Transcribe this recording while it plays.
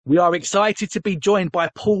We are excited to be joined by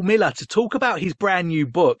Paul Miller to talk about his brand new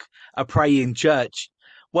book, A Praying Church.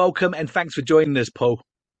 Welcome and thanks for joining us, Paul.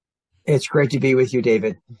 It's great to be with you,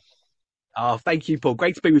 David. Oh, thank you, Paul.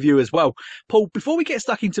 Great to be with you as well. Paul, before we get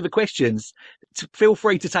stuck into the questions, feel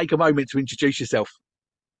free to take a moment to introduce yourself.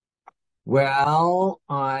 Well,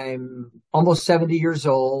 I'm almost 70 years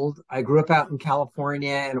old. I grew up out in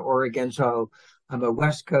California and Oregon, so I'm a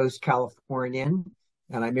West Coast Californian,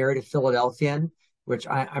 and I married a Philadelphian, which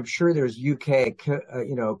I'm sure there's UK,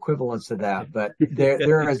 equivalents to that, but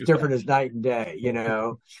they're as different as night and day,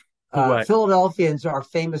 Right. Philadelphians are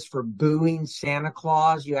famous for booing Santa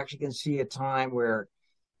Claus. You actually can see a time where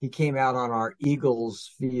he came out on our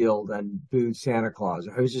Eagles field and booed Santa Claus.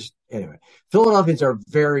 It was just, anyway, Philadelphians are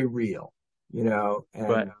very real, and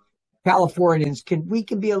Right. Californians we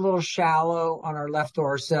can be a little shallow on our left to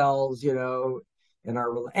ourselves, and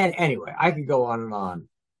anyway, I could go on and on.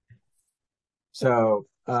 So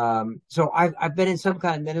I've been in some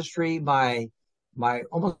kind of ministry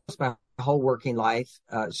almost my whole working life.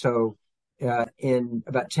 In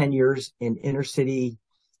about 10 years in inner city,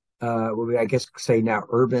 I guess say now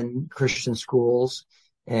urban Christian schools.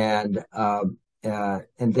 And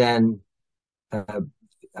then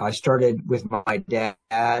I started with my dad.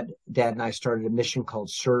 Dad and I started a mission called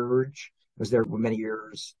Surge. I was there for many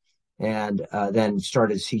years, and then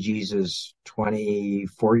started See Jesus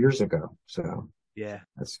 24 years ago. So Yeah.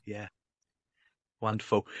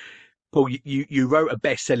 Wonderful. Paul, you wrote a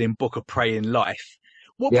best-selling book, A Praying Life.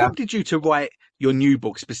 What yeah. prompted you to write your new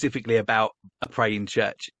book specifically about a praying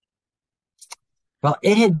church? Well,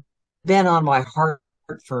 it had been on my heart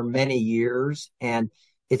for many years, and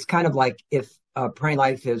it's kind of like if Praying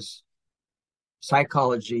Life is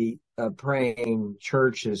psychology, Praying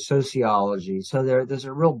Church is sociology. So there's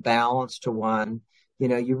a real balance to one.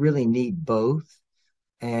 You really need both.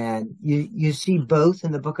 And you see both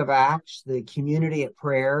in the book of Acts, the community at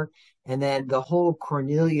prayer, and then the whole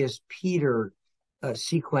Cornelius Peter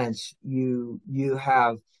sequence. You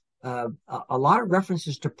have a lot of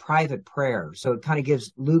references to private prayer. So it kind of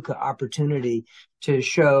gives Luke an opportunity to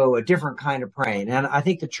show a different kind of praying. And I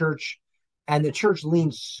think the church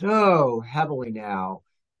leans so heavily now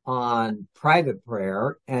on private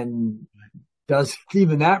prayer and does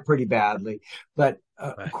even that pretty badly. But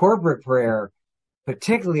corporate prayer,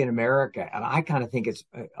 particularly in America, and I kind of think it's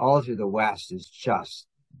all through the West, is just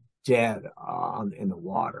dead in the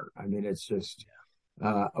water. I mean, it's just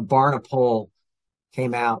a Barna poll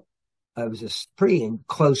came out. It was a pretty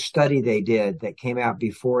close study they did that came out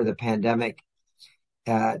before the pandemic.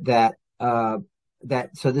 So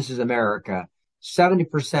this is America.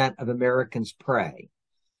 70% of Americans pray,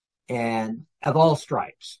 and of all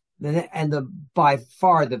stripes, and by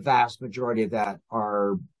far the vast majority of that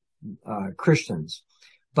are Christians.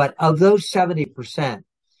 But of those 70%,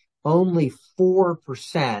 only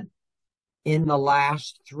 4% in the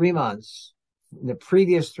last 3 months, in the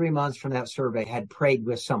previous 3 months from that survey, had prayed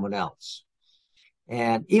with someone else.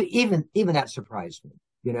 And even that surprised me,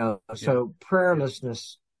 So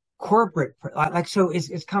prayerlessness, corporate, so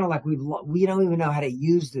it's kind of like we don't even know how to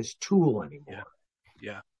use this tool anymore.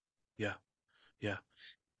 Yeah.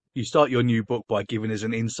 You start your new book by giving us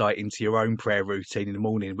an insight into your own prayer routine in the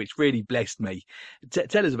morning, which really blessed me.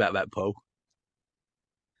 Tell us about that, Paul.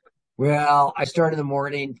 Well, I start in the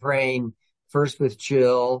morning praying first with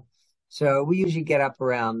Jill. So we usually get up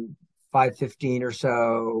around 5:15 or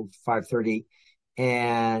so, 5:30.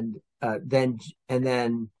 And then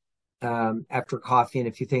after coffee and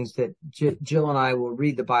a few things, that Jill and I will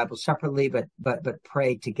read the Bible separately, but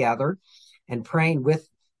pray together. And praying with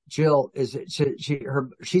Jill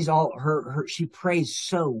she prays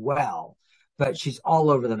so well, but she's all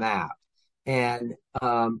over the map. And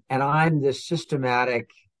I'm this systematic,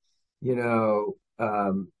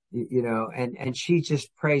 and she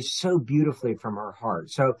just prays so beautifully from her heart.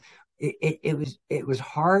 So it was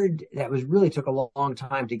hard. That was really took a long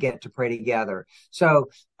time to get to pray together. So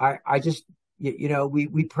I just,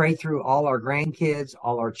 we pray through all our grandkids,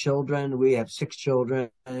 all our children. We have 6 children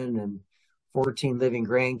and 14 living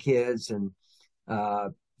grandkids, and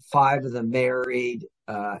 5 of them married.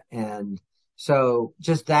 And so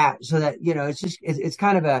just that, it's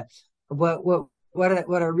kind of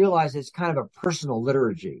what I realize is kind of a personal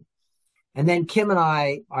liturgy. And then Kim and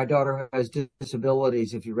my daughter has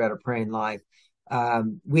disabilities. If you read A Praying Life,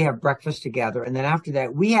 we have breakfast together. And then after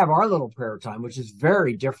that, we have our little prayer time, which is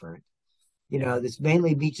very different. This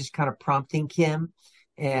mainly me just kind of prompting Kim,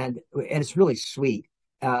 and it's really sweet.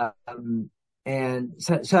 And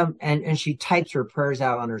she types her prayers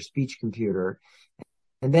out on her speech computer.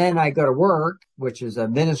 And then I go to work, which is a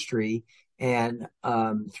ministry, And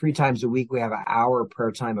 3 times a week we have an hour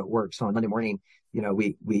prayer time at work. So on Monday morning,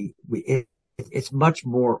 it's much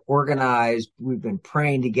more organized. We've been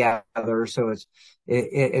praying together, so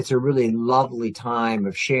it's a really lovely time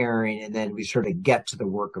of sharing, and then we sort of get to the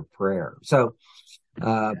work of prayer. So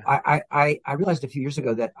I realized a few years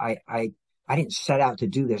ago that I didn't set out to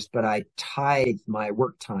do this, but I tied my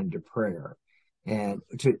work time to prayer, and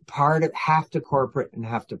to part of half to corporate and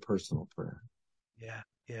half to personal prayer. Yeah,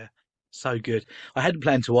 yeah. So good. I hadn't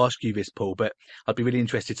planned to ask you this, Paul, but I'd be really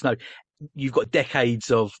interested to know. You've got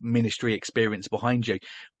decades of ministry experience behind you.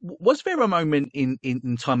 Was there a moment in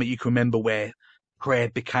time that you can remember where prayer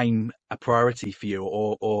became a priority for you,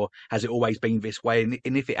 or has it always been this way?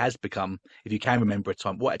 And if it has become, if you can remember a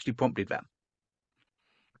time, what actually prompted that?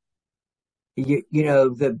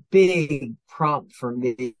 The big prompt for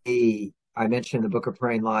me, I mentioned the Book of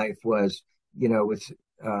Praying Life was,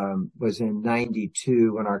 was in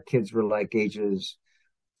 92 when our kids were like ages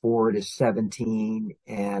 4 to 17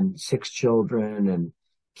 and 6 children, and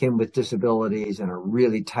Kim with disabilities and a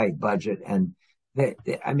really tight budget. And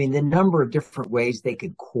the number of different ways they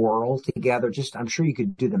could quarrel together, I'm sure you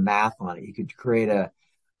could do the math on it. You could create a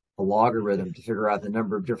logarithm to figure out the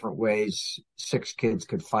number of different ways 6 kids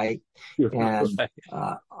could fight. And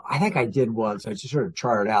I think I did once. I just sort of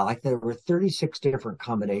charted out, like, there were 36 different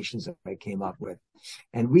combinations that I came up with,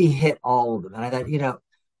 and we hit all of them. And I thought,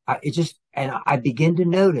 I began to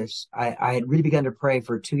notice, I had really begun to pray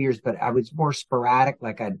for 2 years, but I was more sporadic.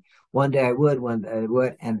 Like, one day I would, one day I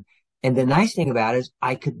would. And the nice thing about it is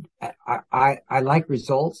I like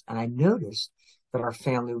results, and I noticed that our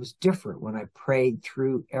family was different when I prayed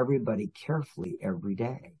through everybody carefully every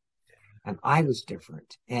day. And I was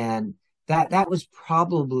different. And that was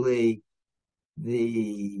probably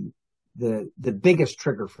the biggest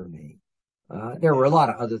trigger for me. There were a lot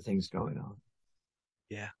of other things going on.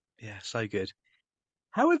 Yeah, yeah, so good.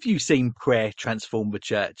 How have you seen prayer transform the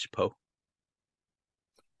church, Paul?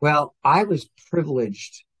 Well, I was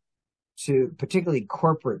privileged to, particularly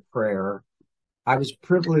corporate prayer, I was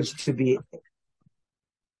privileged to be,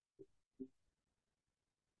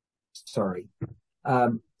 sorry.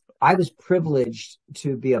 I was privileged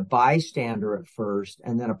to be a bystander at first,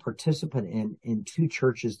 and then a participant in 2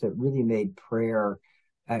 churches that really made prayer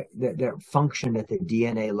that functioned at the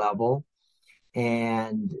DNA level.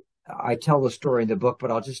 And I tell the story in the book, but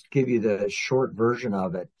I'll just give you the short version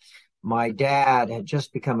of it. My dad had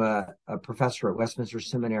just become a professor at Westminster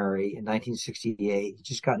Seminary in 1968. He'd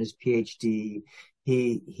just gotten his PhD.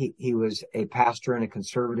 He was a pastor in a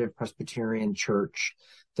conservative Presbyterian church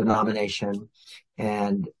denomination,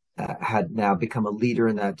 and had now become a leader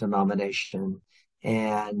in that denomination.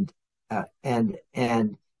 And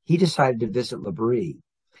he decided to visit L'Abri.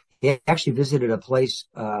 He actually visited a place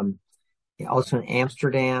also in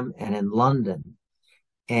Amsterdam and in London.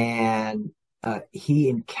 And he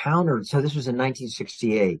encountered, so this was in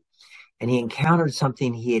 1968, and he encountered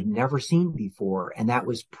something he had never seen before, and that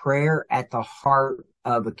was prayer at the heart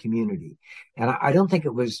of a community. And I don't think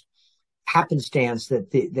it was happenstance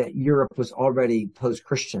that Europe was already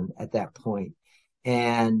post-Christian at that point,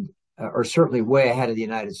 and or certainly way ahead of the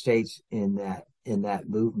United States in that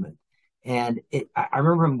movement. And I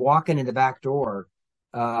remember him walking in the back door.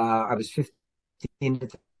 I was 15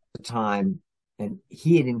 at the time, and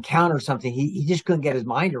he had encountered something. He just couldn't get his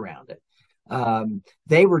mind around it.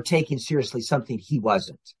 They were taking seriously something he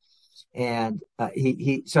wasn't. And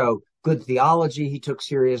so good theology he took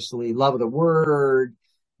seriously, love of the word,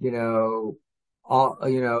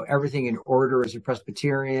 everything in order as a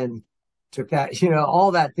Presbyterian, took that,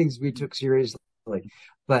 all that things we took seriously.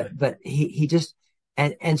 But he just,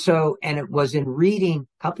 and it was in reading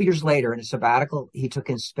a couple years later in a sabbatical he took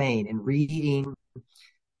in Spain, and reading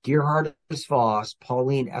Geerhardus Vos,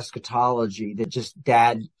 Pauline Eschatology, that just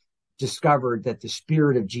Dad discovered that the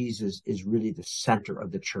Spirit of Jesus is really the center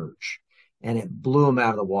of the church, and it blew him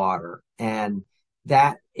out of the water. And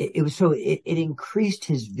that it increased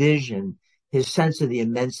his vision, his sense of the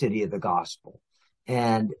immensity of the gospel.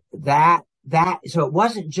 And so it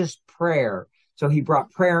wasn't just prayer. So he brought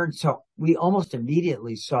prayer. And so we almost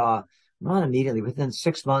immediately saw, not immediately, within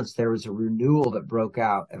 6 months, there was a renewal that broke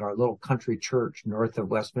out at our little country church north of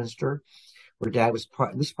Westminster, where Dad was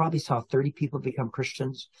we probably saw 30 people become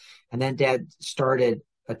Christians. And then Dad started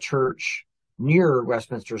a church near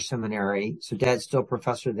Westminster Seminary. So Dad's still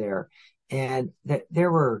professor there. And it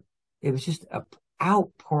was just a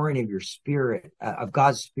outpouring of your spirit, of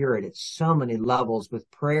God's Spirit at so many levels, with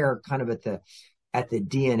prayer kind of at the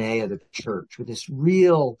DNA of the church, with this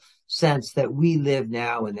real sense that we live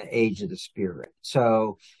now in the age of the Spirit.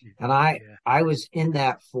 So, and I was in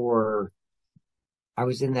that I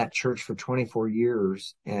was in that church for 24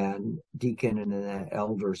 years and deacon and an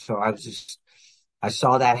elder. So I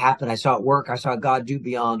saw that happen. I saw it work. I saw God do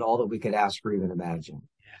beyond all that we could ask or even imagine.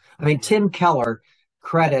 I mean, Tim Keller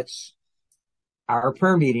credits our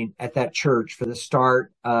prayer meeting at that church for the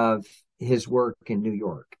start of his work in New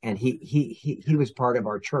York. And he was part of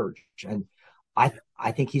our church. And I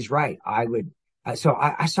think he's right. I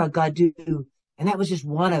saw God do, and that was just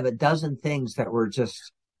one of a dozen things that were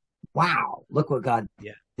just, wow, look what God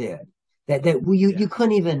did. You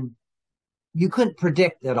couldn't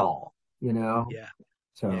predict at all, you know? Yeah.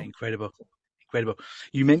 So Yeah, incredible. Incredible.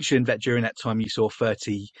 You mentioned that during that time you saw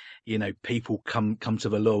 30, people come to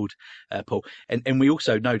the Lord, Paul. And we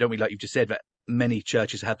also know, don't we, like you've just said, that many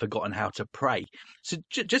churches have forgotten how to pray. So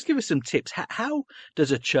just give us some tips. How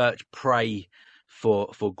does a church pray for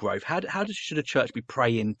growth? Should a church be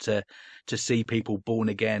praying to see people born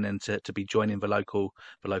again and to be joining the local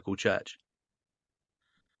church?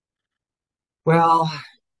 well,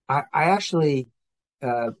 I actually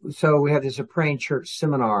so we have this a praying church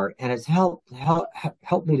seminar, and it's helped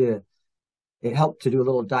me to it helped to do a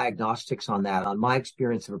little diagnostics on that, on my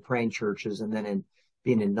experience of praying churches, and then in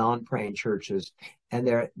being in non-praying churches. And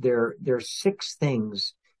there are six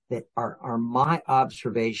things that are my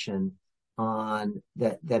observation on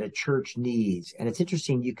that a church needs. And it's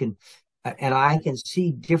interesting, and I can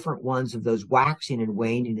see different ones of those waxing and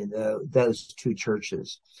waning in those two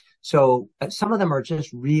churches. So some of them are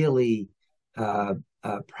just really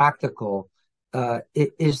practical.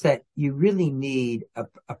 It is that you really need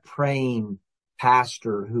a praying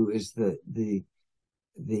pastor who is the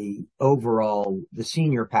overall, the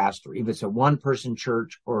senior pastor. If it's a one person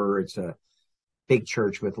church or it's a big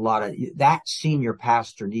church with a lot of, that senior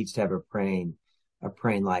pastor needs to have a praying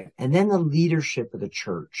life. And then the leadership of the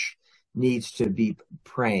church needs to be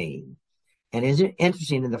praying. And isn't it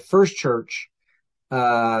interesting, in the first church,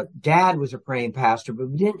 Dad was a praying pastor, but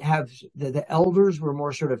we didn't have the elders were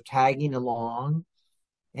more sort of tagging along,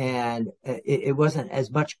 and it wasn't as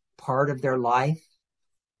much part of their life.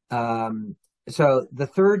 So the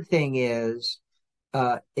third thing is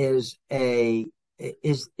that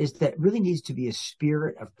really needs to be a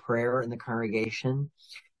spirit of prayer in the congregation,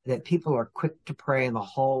 that people are quick to pray in the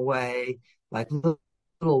hallway, like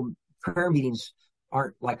little prayer meetings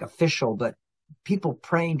aren't like official, but people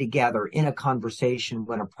praying together in a conversation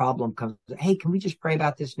when a problem comes. Hey, can we just pray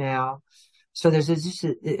about this now? So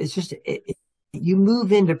you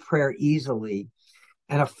move into prayer easily.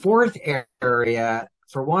 And a fourth area,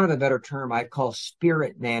 for want of a better term, I call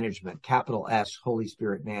spirit management, capital S, Holy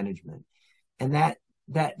Spirit management. And that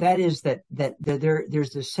is that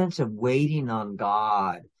there's this sense of waiting on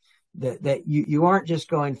God, that you aren't just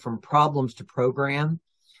going from problems to program,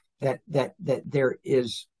 that there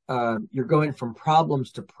is, you're going from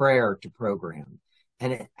problems to prayer to program.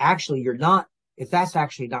 And you're not, if that's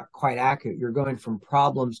actually not quite accurate, you're going from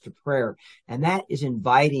problems to prayer. And that is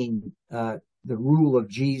inviting the rule of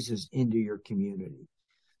Jesus into your community.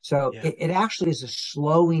 So it actually is a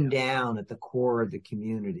slowing down at the core of the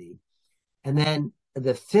community. And then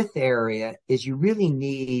the fifth area is you really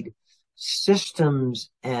need systems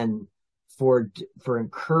and for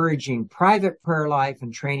encouraging private prayer life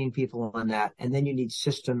and training people on that. And then you need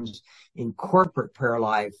systems in corporate prayer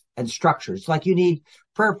life and structures. Like you need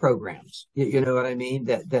prayer programs, you know what I mean?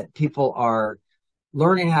 That people are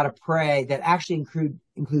learning how to pray, that actually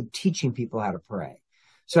include teaching people how to pray.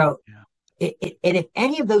 So if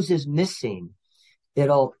any of those is missing,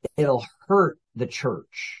 it'll hurt the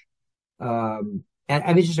church. And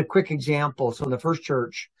I mean, just a quick example. So in the first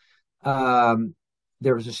church,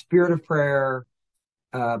 there was a spirit of prayer.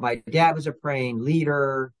 My dad was a praying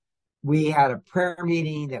leader. We had a prayer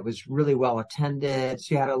meeting that was really well attended.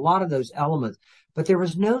 So you had a lot of those elements, but there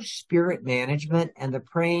was no spirit management, and the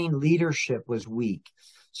praying leadership was weak.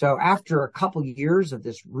 So after a couple years of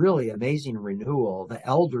this really amazing renewal, the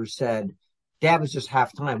elders said, Dad was just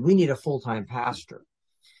half time. We need a full-time pastor.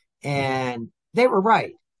 And they were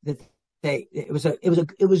right. That it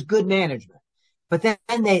was good management. But then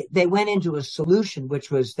they went into a solution,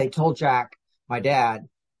 which was, they told Jack, my dad,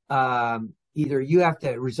 either you have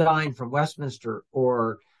to resign from Westminster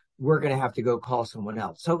or we're going to have to go call someone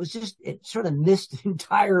else. So it sort of missed the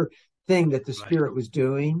entire thing that the Spirit was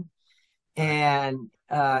doing. And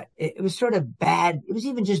it was sort of bad. It was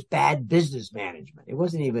even just bad business management. It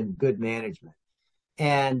wasn't even good management.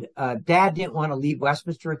 And Dad didn't want to leave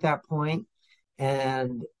Westminster at that point.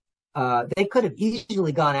 And they could have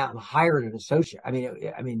easily gone out and hired an associate. I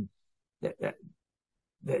mean, that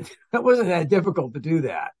wasn't that difficult to do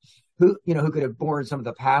that. Who could have borne some of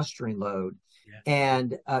the pastoring load.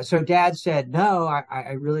 And so Dad said, no,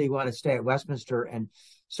 I really want to stay at Westminster. And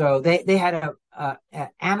so they had a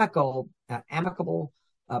amicable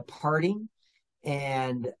parting.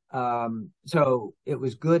 And so it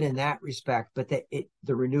was good in that respect, but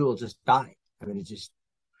the renewal just died. I mean, it just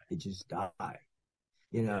died,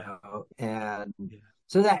 you yeah, know. And yeah,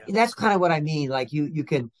 so yeah. that's kind of what I mean. Like you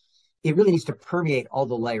can, it really needs to permeate all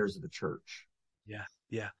the layers of the church. Yeah,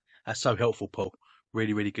 yeah. That's so helpful, Paul.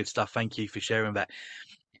 Really, really good stuff. Thank you for sharing that.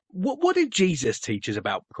 What did Jesus teach us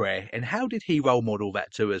about prayer, and how did he role model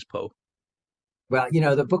that to us, Paul? Well,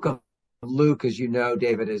 the book of Luke, as you know,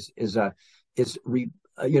 David, is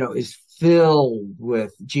filled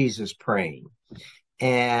with Jesus praying.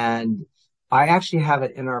 And I actually have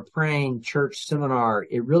it in our praying church seminar.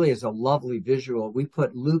 It really is a lovely visual. We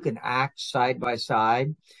put Luke and Acts side by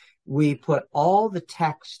side. We put all the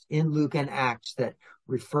text in Luke and Acts that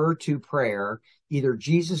refer to prayer, either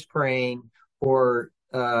Jesus praying or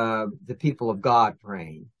the people of God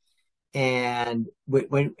praying. And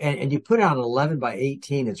you put it on 11 by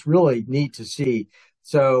 18, it's really neat to see.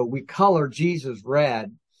 So we color Jesus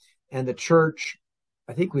red, and the church,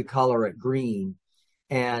 I think we color it green.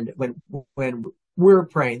 And when we're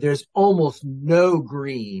praying, there's almost no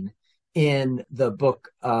green in the book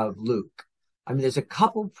of Luke. I mean, there's a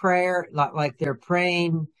couple prayer like they're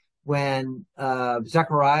praying when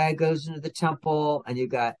Zechariah goes into the temple, and you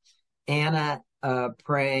got Anna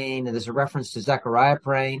praying, and there's a reference to Zechariah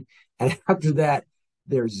praying. And after that,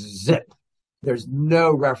 there's zip. There's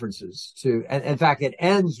no references to, and in fact, it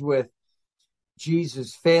ends with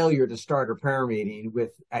Jesus' failure to start a prayer meeting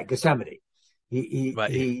at Gethsemane. He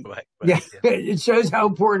Right. yeah, Yeah, it shows how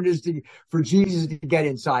important it is for Jesus to get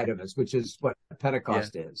inside of us, which is what yeah,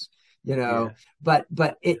 Pentecost is, yeah, but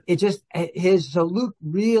it just so Luke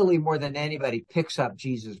really more than anybody picks up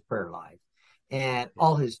Jesus' prayer life and yeah,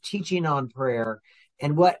 all his teaching on prayer.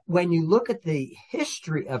 And when you look at the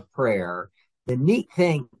history of prayer, the neat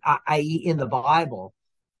thing, i.e., in the Bible,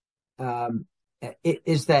 um,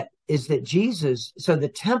 is that Jesus. So the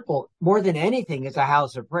temple, more than anything, is a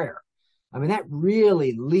house of prayer. I mean, that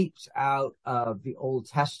really leaps out of the Old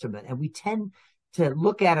Testament, and we tend to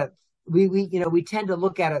look at it. We tend to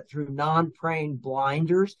look at it through non-praying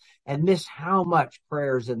blinders and miss how much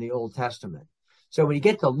prayer is in the Old Testament. So when you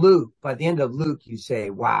get to Luke, by the end of Luke, you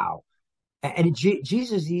say, "Wow." And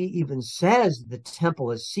Jesus even says the temple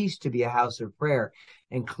has ceased to be a house of prayer,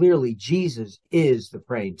 and clearly Jesus is the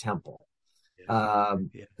praying temple. yeah,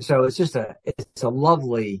 yeah, So it's a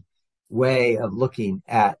lovely way of looking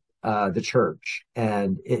at the church,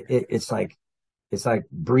 and it's like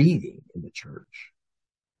breathing in the church.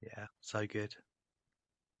 yeah. So good.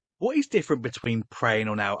 What is different between praying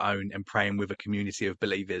on our own and praying with a community of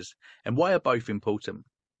believers, and why are both important?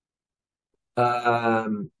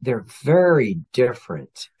 They're very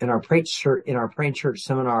different. In our praying church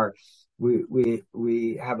seminar,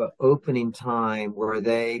 we have an opening time where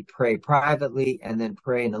they pray privately and then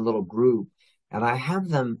pray in a little group. And I have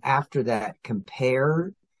them after that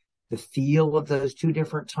compare the feel of those two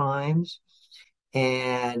different times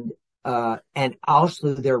and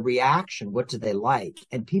also their reaction. What do they like?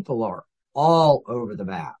 And people are all over the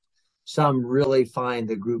map. Some really find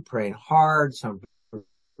the group praying hard. Some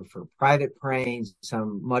prefer private praying.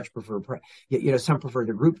 Some much prefer, some prefer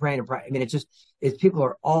the group praying. I mean, it's people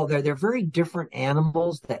are all there. They're very different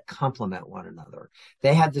animals that complement one another.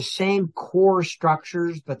 They have the same core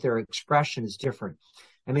structures, but their expression is different.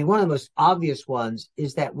 I mean, one of the most obvious ones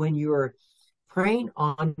is that when you're praying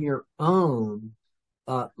on your own,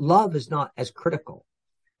 love is not as critical.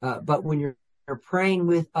 But when you're praying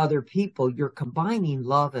with other people, you're combining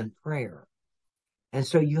love and prayer. And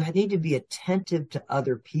so you need to be attentive to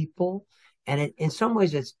other people. And in some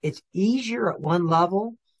ways, it's easier at one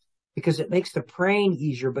level because it makes the praying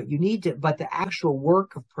easier, but but the actual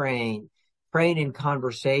work of praying in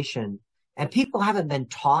conversation, and people haven't been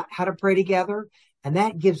taught how to pray together. And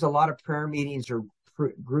that gives a lot of prayer meetings or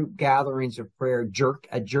group gatherings of prayer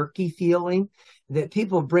a jerky feeling, that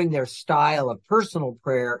people bring their style of personal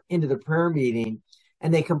prayer into the prayer meeting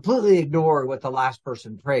and they completely ignore what the last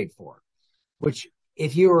person prayed for, which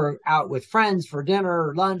if you were out with friends for dinner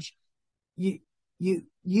or lunch, you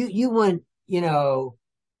wouldn't,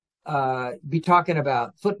 be talking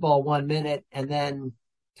about football 1 minute and then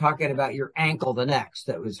talking about your ankle the next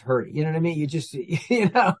that was hurting. You know what I mean? You just,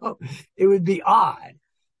 it would be odd.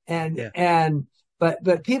 Yeah,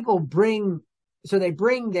 But people bring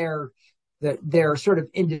their sort of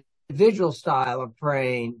individual style of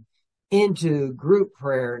praying into group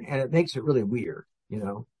prayer, and it makes it really weird.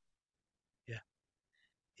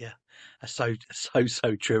 yeah, Yeah, that's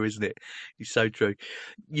so true, isn't it? It's so true.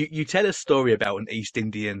 You tell a story about an East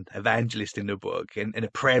Indian evangelist in the book and a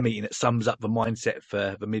prayer meeting that sums up the mindset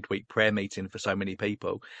for the midweek prayer meeting for so many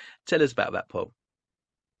people. Tell us about that, Paul.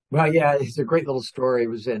 Well, yeah, it's a great little story. It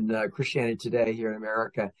was in Christianity Today here in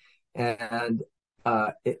America, and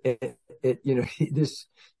this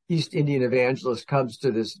East Indian evangelist comes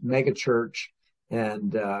to this mega church,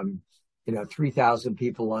 and 3,000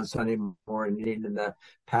 people on Sunday morning, and the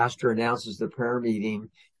pastor announces the prayer meeting,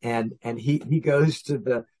 and he goes to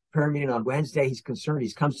the prayer meeting on Wednesday. He's concerned.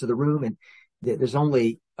 He comes to the room, and there's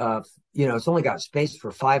only it's only got space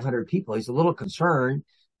for 500 people. He's a little concerned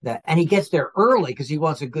and he gets there early because he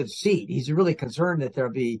wants a good seat. He's really concerned that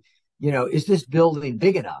there'll be, is this building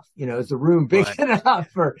big enough? Is the room big Right. enough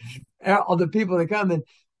for all the people that come? And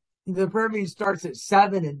the prayer meeting starts at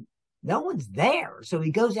 7 and no one's there. So he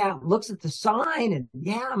goes out and looks at the sign and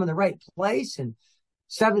I'm in the right place. And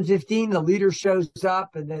 7:15, the leader shows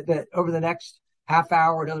up, and that over the next half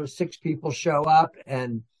hour, another 6 people show up,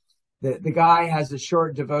 and the guy has a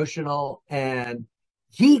short devotional, and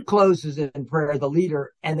he closes in prayer, the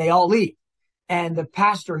leader, and they all leave. And the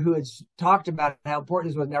pastor who had talked about how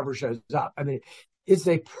important this was never shows up. I mean, it's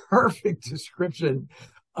a perfect description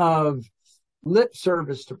of lip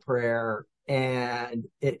service to prayer. And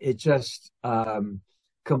it just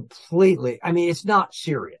completely, I mean, it's not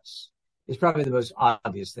serious. It's probably the most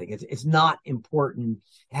obvious thing. It's not important.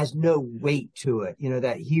 It has no weight to it.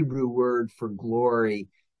 That Hebrew word for glory,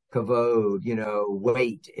 kavod,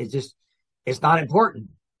 weight. It's not important,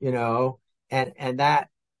 and that,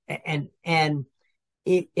 and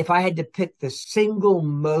if I had to pick the single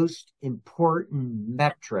most important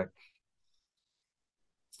metric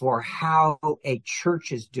for how a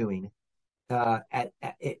church is doing, are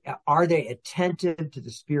they attentive to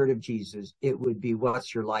the Spirit of Jesus? It would be,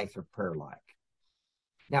 what's your life of prayer like?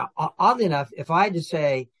 Now, oddly enough, if I had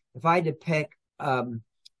to pick a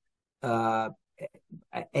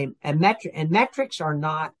metric, and metrics are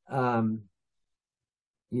not,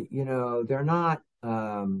 they're not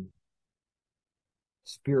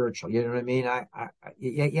spiritual. You know what I mean?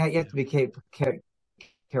 You have to be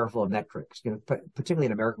careful of metrics. Particularly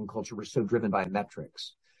in American culture, we're so driven by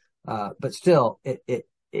metrics. But still, it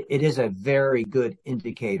is a very good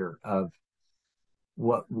indicator of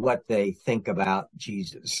what they think about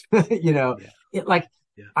Jesus. Yeah.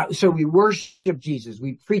 So we worship Jesus,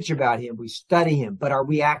 we preach about him, we study him, but are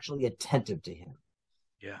we actually attentive to him?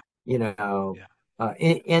 Yeah.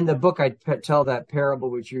 In the book, I tell that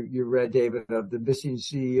parable, which you read, David, of the missing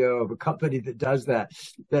CEO of a company that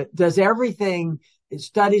does everything. It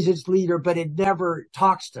studies its leader, but it never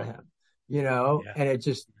talks to him, and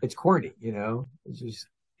it's corny, it's just.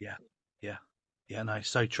 Yeah. Yeah. Yeah, no,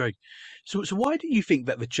 so true. So why do you think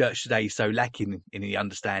that the church today is so lacking in the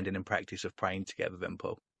understanding and practice of praying together then,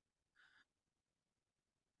 Paul?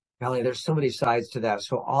 Golly, there's so many sides to that.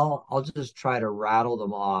 So I'll just try to rattle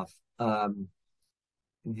them off. I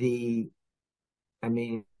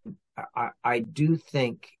do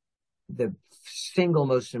think the single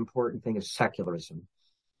most important thing is secularism.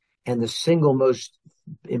 And the single most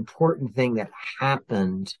important thing that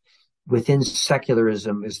happened within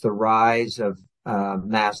secularism is the rise of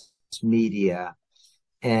mass media.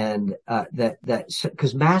 And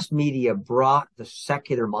because mass media brought the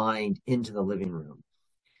secular mind into the living room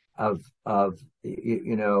of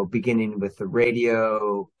beginning with the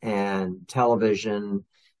radio and television,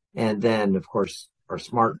 and then of course our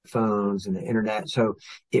smartphones and the internet. So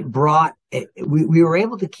we were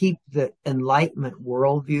able to keep the Enlightenment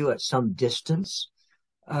worldview at some distance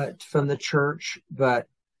from the church, but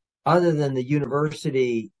other than the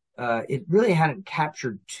university, it really hadn't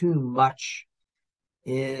captured too much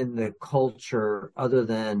in the culture other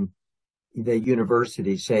than the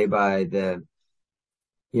university, say by the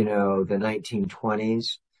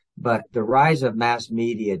 1920s. But the rise of mass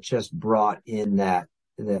media just brought in that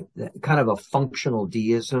kind of a functional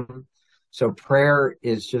deism. So prayer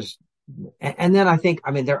is just, and then I think,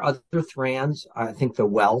 there are other strands. I think the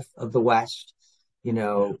wealth of the West,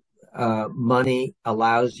 money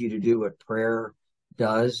allows you to do what prayer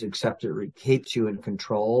does, except it keeps you in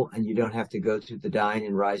control, and you don't have to go through the dying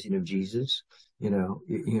and rising of Jesus.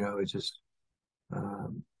 It just,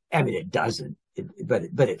 it doesn't,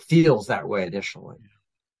 but it feels that way initially.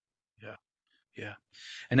 Yeah. Yeah.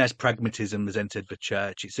 And as pragmatism has entered the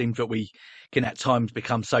church, it seems that we can at times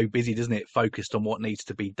become so busy, doesn't it? Focused on what needs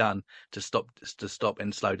to be done to stop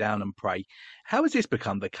and slow down and pray. How has this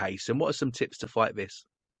become the case? And what are some tips to fight this?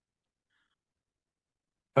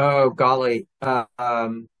 Oh, golly. Let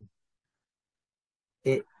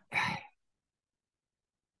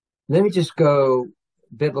me just go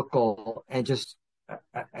biblical, and just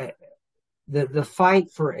the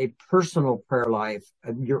fight for a personal prayer life,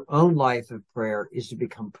 your own life of prayer, is to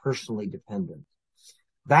become personally dependent.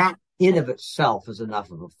 That in of itself is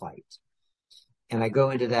enough of a fight. And I go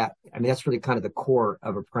into that. I mean, that's really kind of the core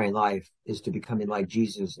of a praying life, is to becoming like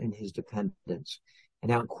Jesus in his dependence.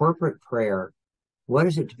 And now in corporate prayer, what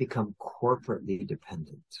is it to become corporately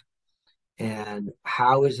dependent? And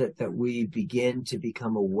how is it that we begin to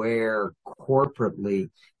become aware corporately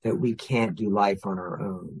that we can't do life on our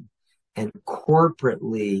own, and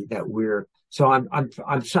corporately that I'm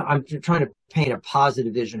trying to paint a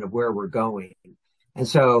positive vision of where we're going. And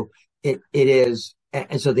so it is,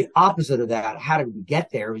 and so the opposite of that, how did we get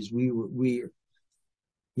there, is we've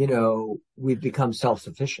become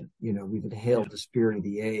self-sufficient. We've inhaled the spirit of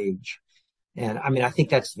the age. And I mean, I think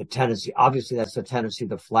that's the tendency. Obviously, that's the tendency of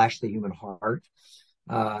the flesh, the human heart.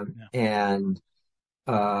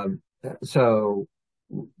 So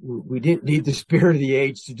we didn't need the spirit of the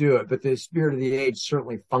age to do it, but the spirit of the age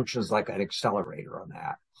certainly functions like an accelerator on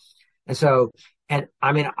that. And so, and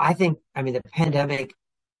I mean, the pandemic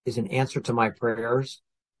is an answer to my prayers.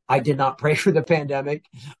 I did not pray for the pandemic.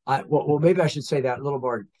 Well, maybe I should say that a little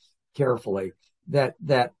more carefully. That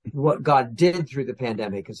what God did through the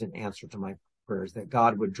pandemic is an answer to my prayers, that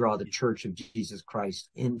God would draw the Church of Jesus Christ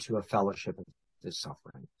into a fellowship of this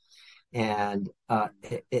suffering. And because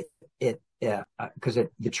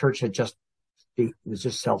the church was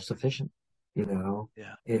just self-sufficient,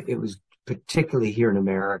 Yeah. It was, particularly here in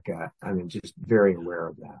America, I mean, just very aware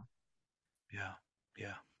of that.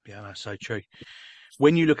 Yeah, that's so true.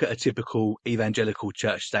 When you look at a typical evangelical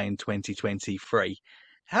church day in 2023,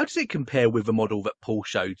 how does it compare with the model that Paul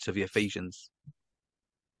showed to the Ephesians?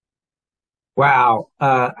 Wow.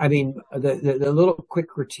 I mean, the little quick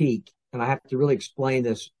critique, and I have to really explain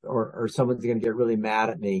this, or someone's going to get really mad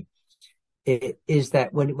at me, is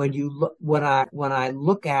that when I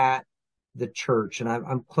look at the church, and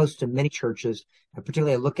I'm close to many churches, and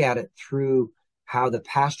particularly I look at it through how the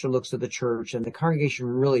pastor looks at the church, and the congregation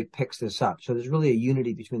really picks this up. So there's really a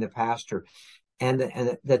unity between the pastor and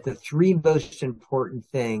that the three most important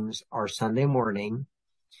things are Sunday morning,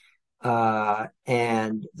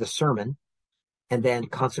 and the sermon, and then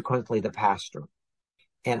consequently the pastor.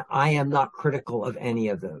 And I am not critical of any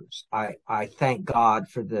of those. I thank God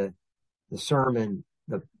for the sermon,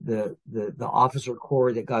 the officer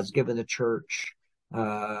corps that God's given the church,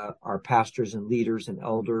 our pastors and leaders and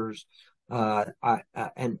elders. And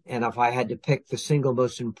if I had to pick the single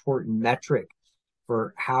most important metric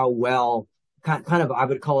for how well, kind of, I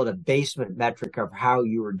would call it a basement metric of how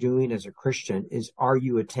you are doing as a Christian, is, are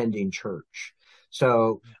you attending church?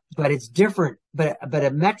 So, but it's different, but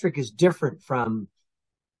a metric is different from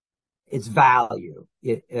its value.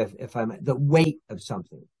 If I'm the weight of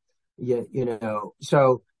something, so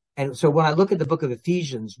when I look at the book of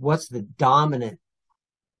Ephesians, what's the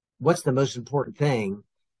most important thing?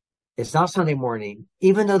 It's not Sunday morning,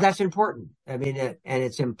 even though that's important. I mean, and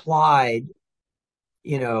it's implied,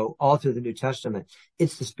 all through the New Testament.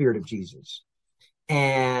 It's the Spirit of Jesus.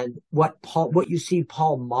 And what you see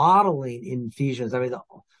Paul modeling in Ephesians, I mean, the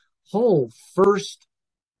whole first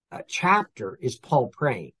chapter is Paul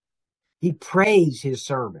praying. He prays his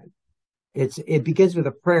sermon. It begins with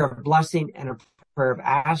a prayer of blessing and a prayer of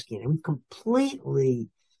asking. And we completely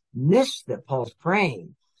missed that Paul's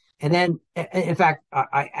praying. And then, in fact,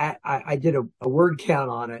 I did a word count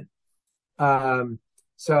on it.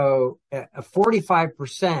 So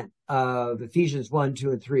 45% of Ephesians 1,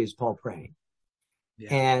 2, and 3 is Paul praying.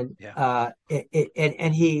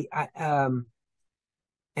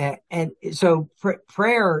 So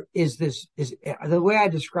prayer is the way I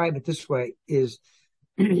describe it this way is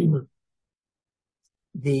the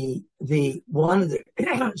one of the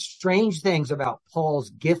strange things about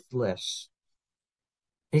Paul's gift list,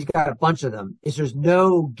 he's got a bunch of them, is there's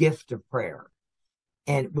no gift of prayer.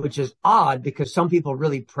 And which is odd, because some people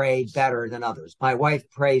really pray better than others. My wife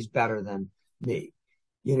prays better than me.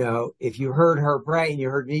 If you heard her pray and you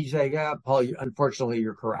heard me say, yeah, Paul, unfortunately,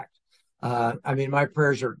 you're correct. I mean, my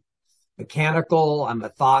prayers are mechanical. I'm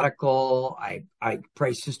methodical. I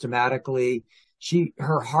pray systematically.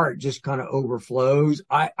 Her heart just kind of overflows.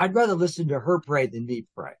 I'd rather listen to her pray than me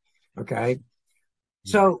pray. Okay.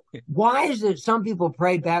 So why is it some people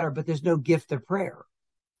pray better, but there's no gift of prayer?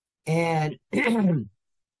 And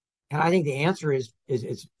I think the answer is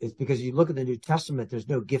because you look at the New Testament, there's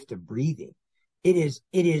no gift of breathing. It's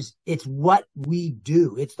what we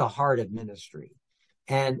do. It's the heart of ministry.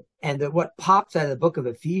 And what pops out of the book of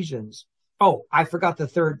Ephesians. Oh, I forgot the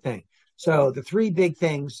third thing. So the three big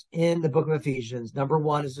things in the book of Ephesians, number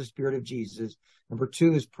one is the Spirit of Jesus. Number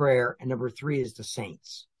two is prayer. And number three is the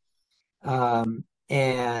saints. Um,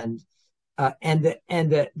 and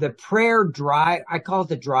the prayer drive, I call it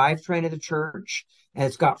the drivetrain of the church, and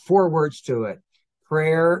it's got four words to it.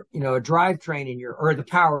 Prayer, a drivetrain or the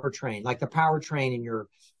powertrain, like the powertrain in your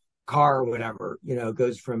car or whatever,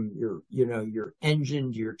 goes from your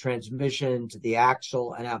engine to your transmission to the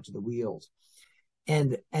axle and out to the wheels.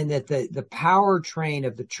 And that the powertrain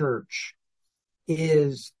of the church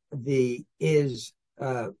is that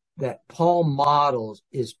Paul models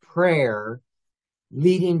is prayer,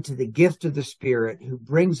 leading to the gift of the Spirit who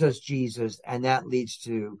brings us Jesus, and that leads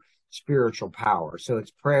to spiritual power. So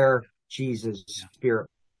it's prayer, Jesus, Spirit,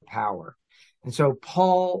 power. And so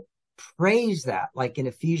Paul prays that, like in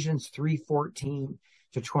Ephesians 3:14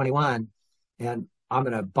 to 21, and I'm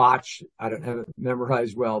going to botch, I don't have it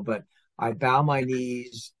memorized well, but I bow my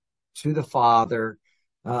knees to the Father,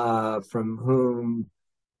 from whom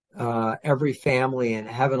every family in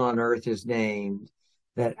heaven on earth is named,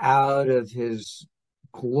 that out of his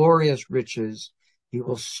glorious riches he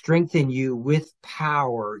will strengthen you with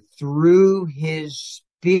power through his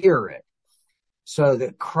Spirit, so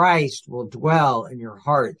that Christ will dwell in your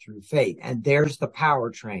heart through faith. And there's the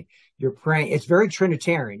powertrain. You're praying, it's very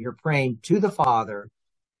Trinitarian. You're praying to the Father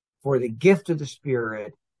for the gift of the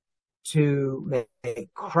Spirit to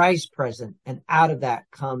make Christ present, and out of that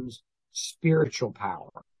comes spiritual power.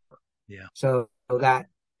 Yeah. So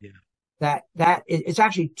it's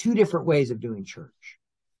actually two different ways of doing church.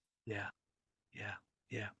 Yeah.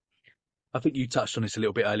 I think you touched on this a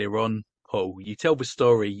little bit earlier on, Paul. You tell the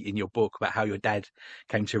story in your book about how your dad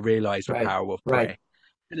came to realize the power of prayer.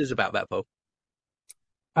 Tell us about that, Paul.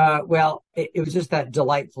 Well, it was just that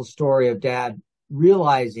delightful story of Dad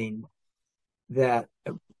realizing that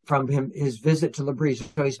from his visit to L'Abri.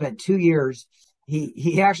 So he spent 2 years.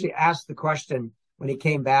 He actually asked the question when he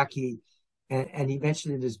came back. And he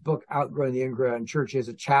mentioned in his book, Outgrowing the In-Grown Church, he has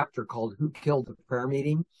a chapter called Who Killed the Prayer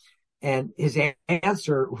Meeting? And his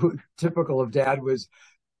answer, typical of Dad, was,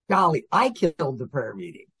 golly, I killed the prayer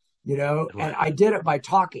meeting, and I did it by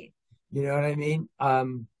talking. You know what I mean?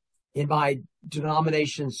 In my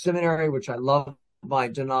denomination seminary, which I love my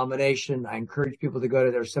denomination, I encourage people to go to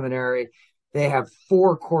their seminary. They have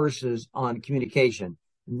 4 courses on communication,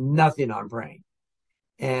 nothing on praying.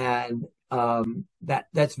 And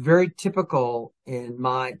that's very typical in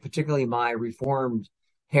particularly my Reformed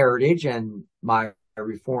heritage and my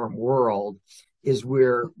Reformed world, is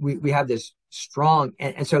where we have this strong,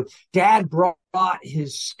 and so Dad brought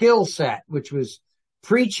his skill set, which was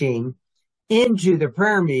preaching, into the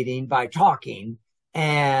prayer meeting by talking,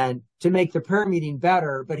 and to make the prayer meeting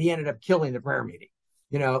better, but he ended up killing the prayer meeting,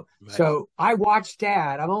 Right. So I watched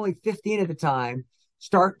Dad, I'm only 15 at the time,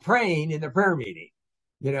 start praying in the prayer meeting,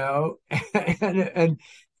 and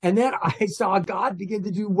then I saw God begin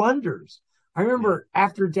to do wonders. I remember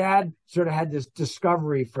after Dad sort of had this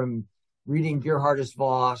discovery from reading Geerhardus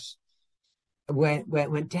Vos, when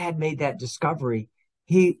Dad made that discovery,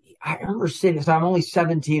 I remember sitting, so I'm only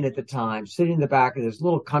 17 at the time, sitting in the back of this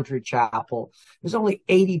little country chapel. There's only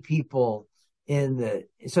 80 people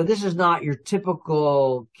so this is not your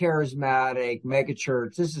typical charismatic mega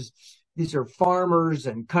church. These are farmers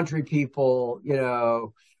and country people,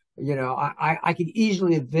 I could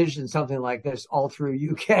easily envision something like this all through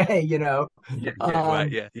UK, Yeah,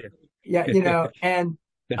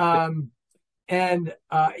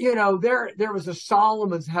 there was a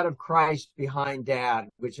Solomon's Head of Christ behind Dad,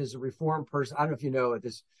 which is a Reformed person. I don't know if you know it,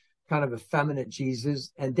 this kind of effeminate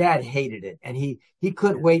Jesus, and Dad hated it, and he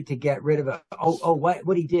couldn't wait to get rid of it.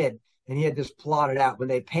 What he did, and he had this plotted out. When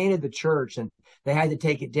they painted the church and they had to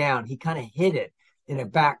take it down, he kind of hid it in a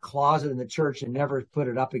back closet in the church and never put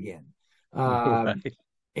it up again. So,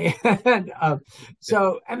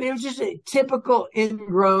 I mean, it was just a typical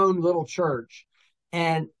ingrown little church.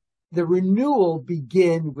 And the renewal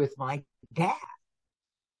began with my dad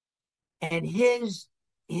and his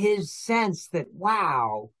sense that,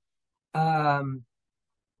 wow,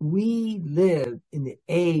 we live in the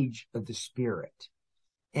age of the Spirit.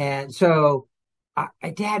 And so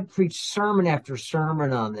Dad preached sermon after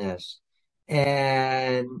sermon on this.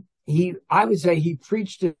 And I would say he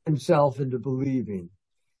preached himself into believing,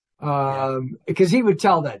 because he would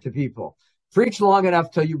tell that to people: preach long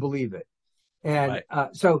enough till you believe it. And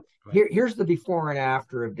here's the before and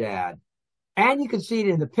after of Dad, and you can see it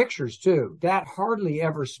in the pictures too. Dad hardly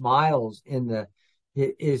ever smiles in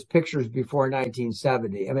his pictures before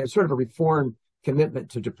 1970. I mean, it's sort of a Reformed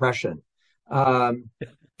commitment to depression,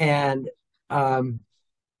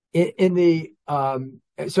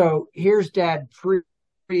 so here's Dad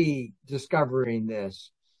discovering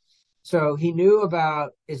this. So he knew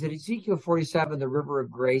about, is it Ezekiel 47, the river of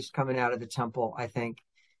grace coming out of the temple, I think,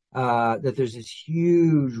 that there's this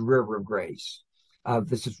huge river of grace. And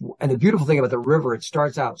the beautiful thing about the river, it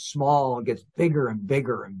starts out small and gets bigger and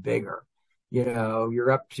bigger and bigger.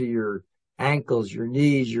 You're up to your ankles, your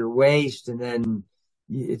knees, your waist, and then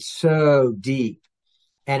it's so deep.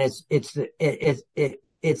 And it's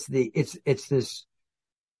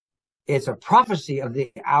a prophecy of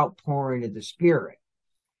the outpouring of the Spirit.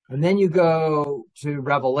 And then you go to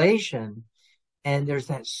Revelation, and there's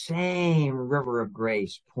that same river of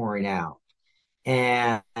grace pouring out.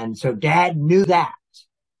 And so Dad knew that.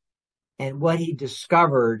 And what he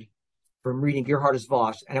discovered from reading Geerhardus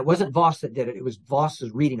Vos, and it wasn't Vos that did it, it was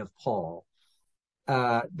Vos's reading of Paul,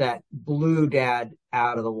 that blew Dad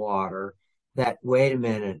out of the water, that, wait a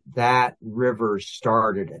minute, that river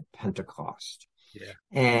started at Pentecost. Yeah.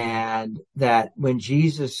 And that when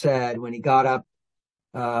Jesus said, when he got up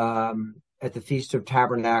at the Feast of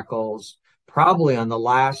Tabernacles, probably on the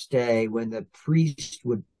last day when the priest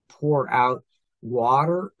would pour out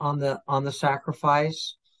water on the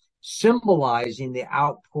sacrifice, symbolizing the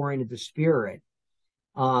outpouring of the Spirit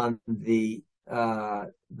on the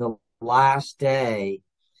last day,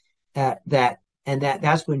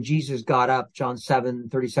 that's when Jesus got up, John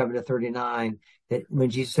 7:37-39, that when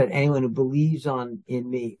Jesus said, anyone who believes in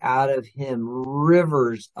me, out of him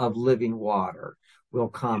rivers of living water will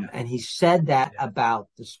come. Yeah. And he said that about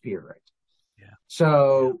the Spirit. Yeah.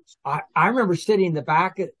 So yeah. I remember sitting in the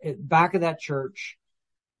back of that church.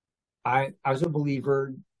 I was a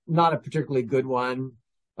believer, not a particularly good one,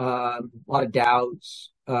 a lot of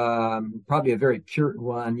doubts, probably a very Puritan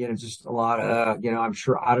one, just a lot of, I'm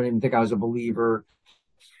sure, I don't even think I was a believer.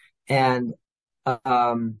 And, but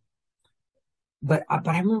I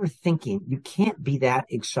remember thinking, you can't be that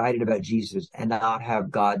excited about Jesus and not have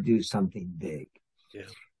God do something big. Yeah.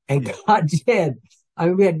 And God did. I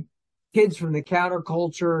mean, we had kids from the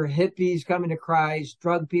counterculture, hippies coming to Christ,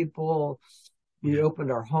 drug people. We opened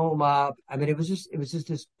our home up. I mean, it was just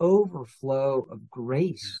this overflow of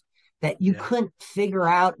grace that you couldn't figure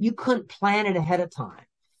out. You couldn't plan it ahead of time,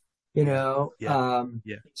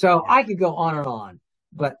 So I could go on and on,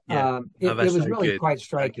 but it was so really good. Quite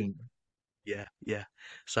striking. Yeah.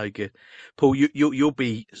 So good. Paul, you'll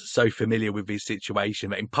be so familiar with this situation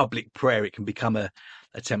that in public prayer, it can become a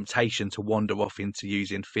temptation to wander off into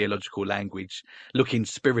using theological language, looking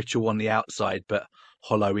spiritual on the outside, but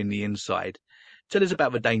hollow in the inside. Tell us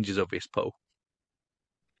about the dangers of this, Paul.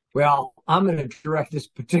 Well, I'm going to direct this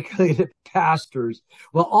particularly to pastors.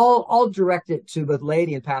 Well, I'll direct it to both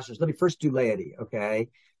laity and pastors. Let me first do laity, okay?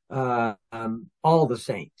 All the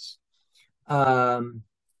saints. I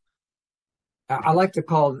like to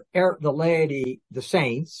call the laity the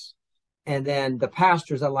saints, and then the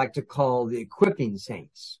pastors I like to call the equipping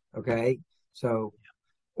saints, okay? So,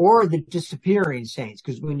 or the disappearing saints,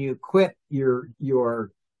 because when you equip,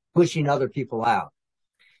 you're pushing other people out.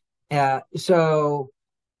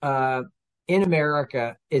 In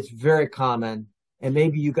America, it's very common, and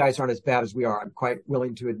maybe you guys aren't as bad as we are. I'm quite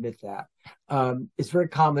willing to admit that. It's very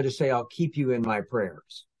common to say, I'll keep you in my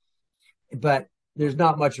prayers. But there's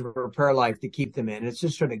not much of a prayer life to keep them in. It's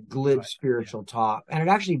just sort of glib spiritual talk. And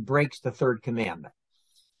it actually breaks the third commandment.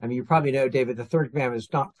 I mean, you probably know, David, the third commandment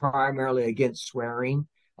is not primarily against swearing,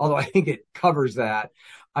 although I think it covers that.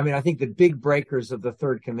 I mean, I think the big breakers of the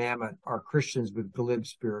third commandment are Christians with glib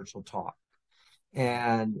spiritual talk.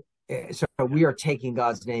 And so we are taking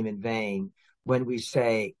God's name in vain when we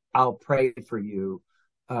say, I'll pray for you,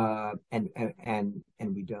 and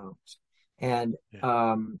we don't. And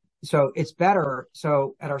so it's better.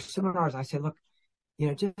 So at our seminars, I say, look,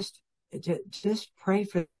 just pray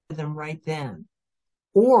for them right then,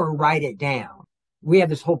 or write it down. We have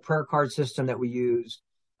this whole prayer card system that we use.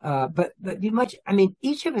 But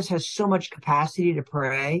each of us has so much capacity to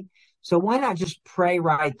pray. So why not just pray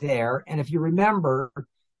right there? And if you remember,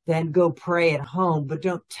 then go pray at home, but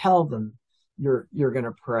don't tell them you're going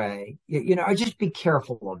to pray. Just be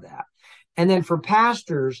careful of that. And then for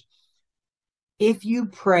pastors, if you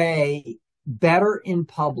pray better in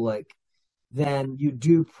public than you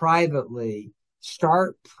do privately,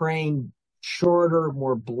 start praying shorter,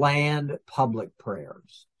 more bland public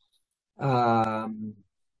prayers. And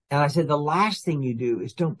I said, the last thing you do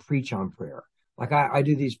is don't preach on prayer. Like I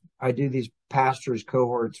do these pastors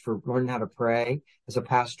cohorts for learning how to pray as a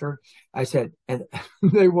pastor. I said, and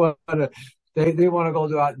they want to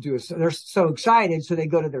go out and do it. So they're so excited. So they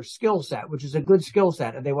go to their skill set, which is a good skill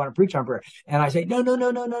set, and they want to preach on prayer. And I say, no.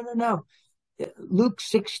 Luke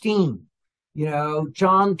 16,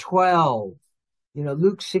 John 12,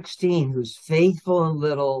 Luke 16, who's faithful in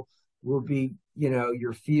little will be,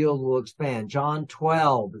 your field will expand. John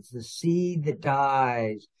 12, it's the seed that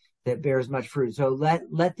dies that bears much fruit. So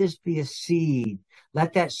let this be a seed.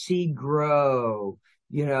 Let that seed grow.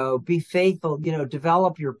 Be faithful,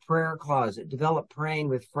 develop your prayer closet, develop praying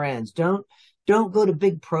with friends. Don't go to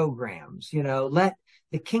big programs, let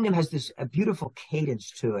the kingdom has a beautiful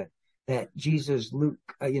cadence to it that Jesus, Luke,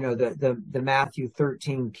 the Matthew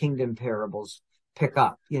 13 kingdom parables pick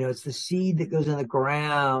up. It's the seed that goes in the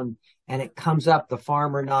ground and it comes up, the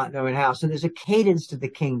farmer not knowing how. So there's a cadence to the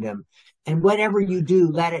kingdom. And whatever you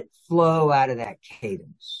do, let it flow out of that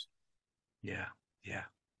cadence. Yeah, yeah,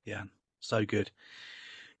 yeah. So good.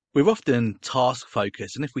 We're often task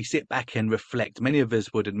focused, and if we sit back and reflect, many of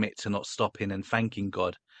us would admit to not stopping and thanking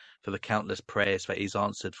God for the countless prayers that He's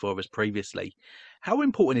answered for us previously. How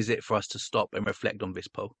important is it for us to stop and reflect on this,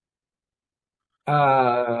 Paul?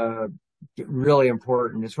 Uh, Really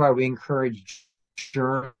important. It's why we encourage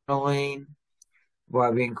journaling,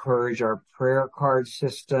 why we encourage our prayer card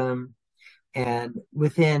system. And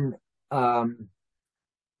within, I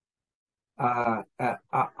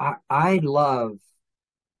love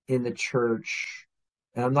in the church,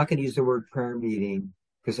 and I'm not going to use the word prayer meeting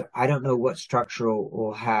because I don't know what structure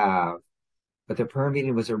we'll have, but the prayer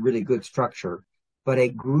meeting was a really good structure. But a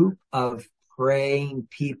group of praying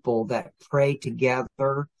people that pray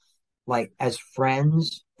together, like as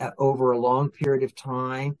friends over a long period of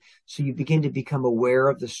time. So you begin to become aware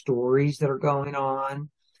of the stories that are going on.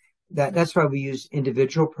 That's why we use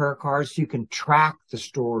individual prayer cards so you can track the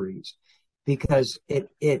stories because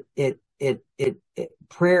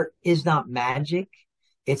prayer is not magic.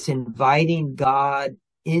 It's inviting God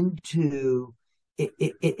into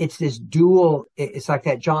it's this dual. It's like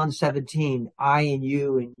that John 17, I and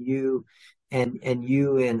you and you in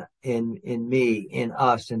me, in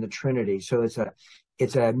us, in the Trinity. So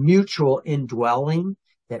it's a mutual indwelling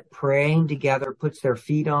that praying together puts their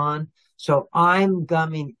feet on. So I'm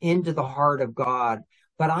coming into the heart of God,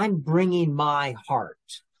 but I'm bringing my heart.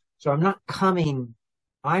 So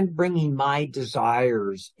I'm bringing my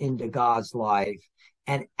desires into God's life.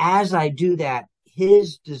 And as I do that,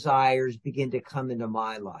 his desires begin to come into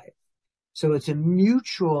my life. So it's a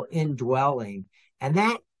mutual indwelling. And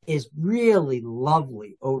that is really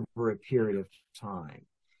lovely over a period of time.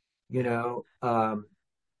 You know,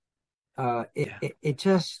 it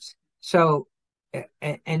just so,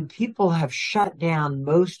 and people have shut down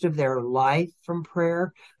most of their life from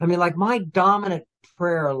prayer. I mean, like my dominant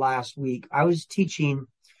prayer last week, I was teaching.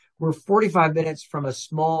 We're 45 minutes from a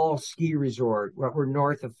small ski resort. We're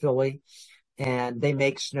north of Philly, and they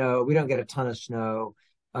make snow. We don't get a ton of snow,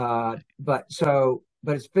 but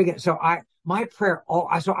it's big. So my prayer.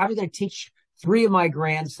 So I was going to teach three of my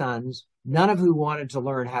grandsons, none of who wanted to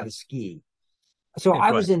learn how to ski. So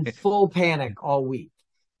I was in full panic all week,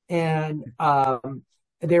 and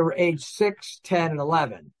they were age 6, 10, and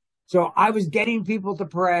 11. So I was getting people to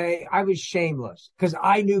pray. I was shameless because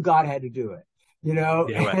I knew God had to do it,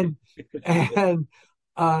 Yeah, right. and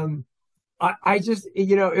I just,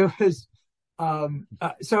 it was,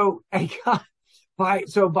 so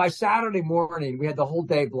by Saturday morning, we had the whole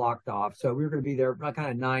day blocked off. So we were going to be there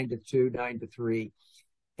kind of 9 to 2, 9 to 3,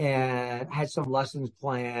 and had some lessons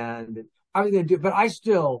planned. I was going to do, but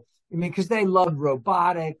because they loved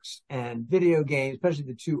robotics and video games, especially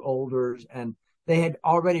the two olders, and they had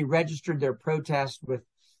already registered their protest with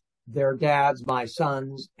their dads, my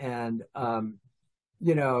sons, and so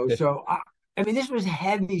I mean, this was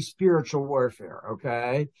heavy spiritual warfare.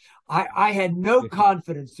 Okay, I had no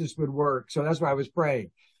confidence this would work, so that's why I was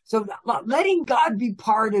praying. So letting God be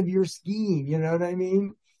part of your scheme, you know what I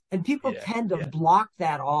mean? And people tend to block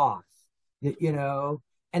that off,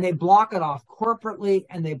 and they block it off corporately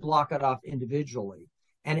and they block it off individually.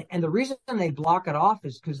 And the reason they block it off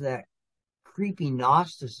is because that creepy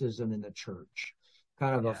Gnosticism in the church,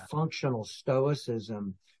 kind of a functional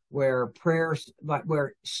stoicism where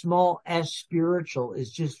where small s spiritual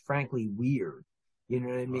is just frankly weird. You know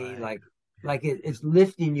what I mean? Right. Like it's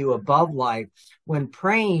lifting you above life when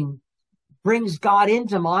praying brings God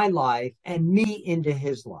into my life and me into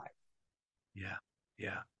his life. Yeah.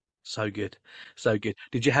 Yeah. So good. So good.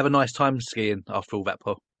 Did you have a nice time skiing after all that,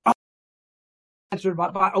 Paul? Answered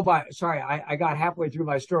sorry, I got halfway through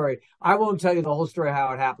my story. I won't tell you the whole story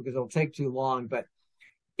how it happened because it'll take too long, but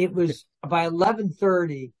it was by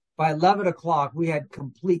 11:30, by 11 o'clock, we had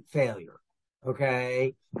complete failure.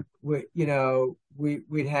 Okay. We'd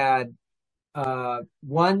had, the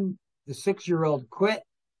 6-year-old quit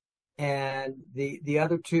and the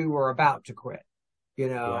other two were about to quit,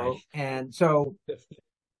 Right. and so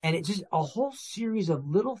and it just a whole series of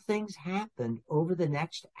little things happened over the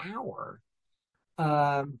next hour,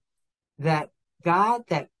 um, that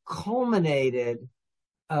that culminated.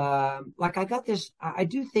 Like I got this. I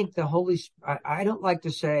do think the Holy. I don't like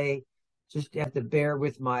to say. Just have to bear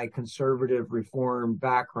with my conservative reform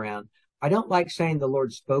background. I don't like saying the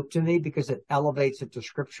Lord spoke to me because it elevates it to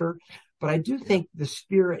Scripture, but I do think the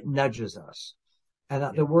Spirit nudges us,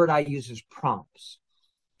 and the word I use is prompts.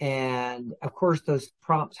 And of course, those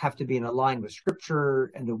prompts have to be in line with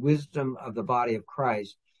Scripture and the wisdom of the body of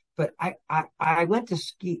Christ. But I went to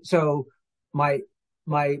ski. So my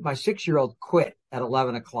 6-year-old quit at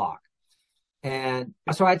 11 o'clock. And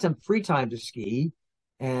so I had some free time to ski,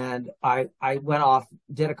 and I went off,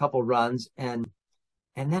 did a couple runs, and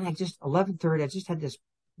then I just 11:30, I just had this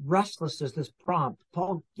restlessness, this prompt,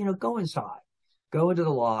 Paul, go inside, go into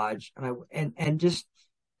the lodge, and just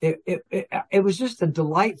it was just a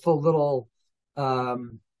delightful little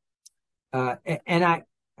and I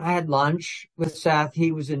had lunch with Seth.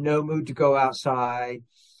 He was in no mood to go outside.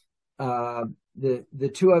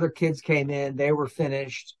 The two other kids came in, they were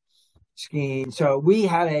finished skiing. So we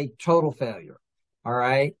had a total failure. All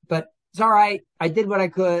right. But it's all right. I did what I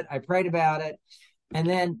could. I prayed about it. And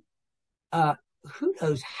then who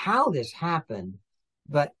knows how this happened,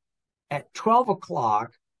 but at 12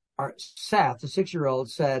 o'clock, our Seth, the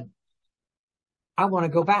 6-year-old, said, I want to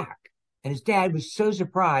go back. And his dad was so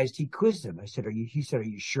surprised, he quizzed him. He said, are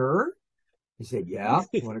you sure? He said, yeah,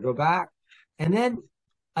 I want to go back. And then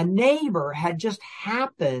a neighbor had just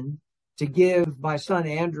happened to give my son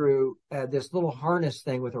Andrew this little harness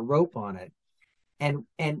thing with a rope on it. And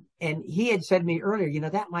he had said to me earlier,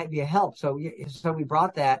 that might be a help. So we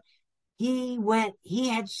brought that. He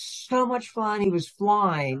had so much fun. He was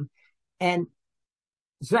flying. And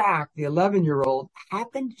Zach, the 11-year-old,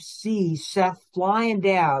 happened to see Seth flying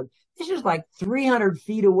down. This is like 300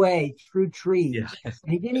 feet away through trees. Yeah.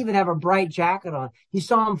 And he didn't even have a bright jacket on. He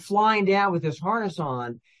saw him flying down with his harness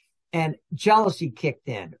on, and jealousy kicked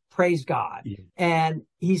in. Praise God. Yeah. And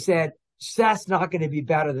he said, Seth's not going to be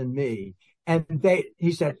better than me. And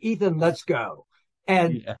he said, Ethan, let's go.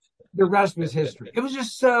 And the rest was history. It was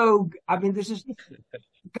just so,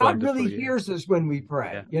 God really hears us when we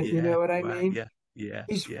pray. You know what I mean? Yeah. Yeah.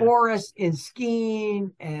 He's for us in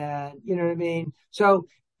skiing, and you know what I mean? So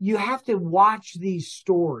you have to watch these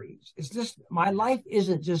stories. It's just, my life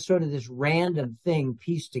isn't just sort of this random thing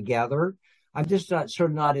pieced together. I'm just sort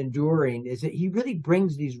of not enduring. Is that he really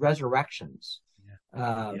brings these resurrections.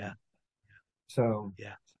 So.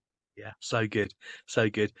 Yeah. So good. So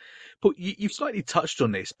good. But you've slightly touched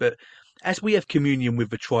on this, but as we have communion with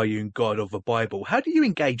the triune God of the Bible, how do you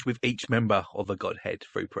engage with each member of the Godhead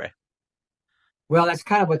through prayer? Well, that's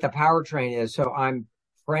kind of what the powertrain is. So I'm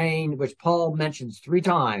praying, which Paul mentions 3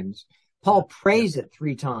 times. Paul prays it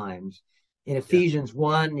 3 times. In Ephesians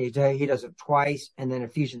 1, he does it twice, and then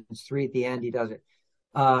Ephesians 3 at the end, he does it.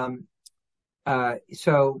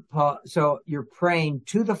 So you're praying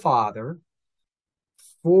to the Father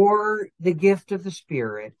for the gift of the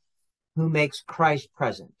Spirit who makes Christ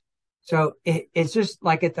present. So it's just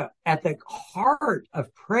like at the heart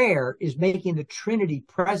of prayer is making the Trinity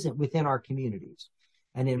present within our communities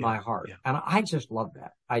and in my heart. Yeah. And I just love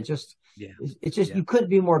that. You couldn't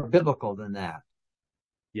be more biblical than that.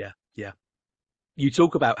 Yeah. Yeah. You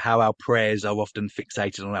talk about how our prayers are often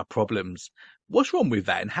fixated on our problems. What's wrong with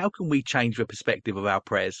that? And how can we change the perspective of our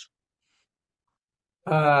prayers?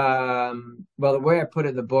 Well, the way I put it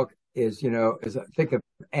in the book is I think of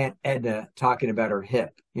Aunt Edna talking about her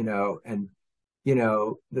hip, and,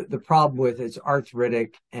 the problem with it's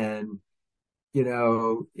arthritic, and,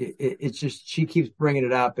 it's just, she keeps bringing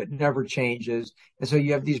it up. It never changes. And so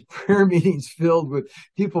you have these prayer meetings filled with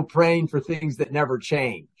people praying for things that never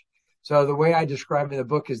change. So the way I describe in the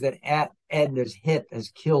book is that Aunt Edna's hip has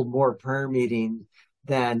killed more prayer meetings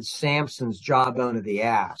than Samson's jawbone of the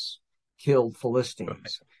ass killed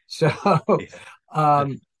Philistines.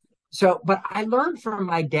 Right. So, but I learned from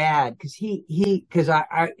my dad because because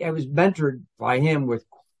I was mentored by him with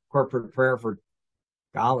corporate prayer for,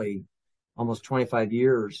 golly, almost 25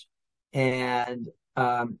 years. And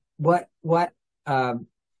what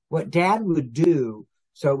Dad would do,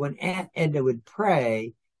 so when Aunt Edna would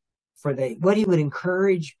pray what he would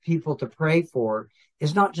encourage people to pray for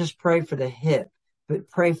is not just pray for the hip, but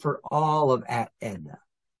pray for all of Aunt Edna.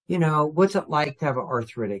 What's it like to have an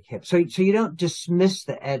arthritic hip? So you don't dismiss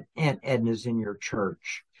the Aunt Ednas in your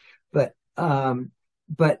church, but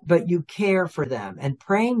you care for them, and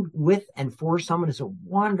praying with and for someone is a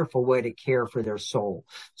wonderful way to care for their soul.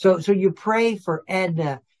 So you pray for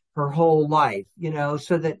Edna her whole life,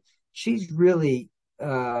 so that she's really,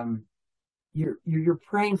 you're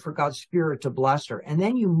praying for God's Spirit to bless her, and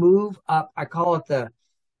then you move up. I call it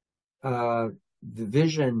the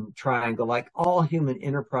vision triangle. Like all human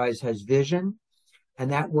enterprise has vision,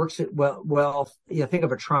 and that works it well. Well, think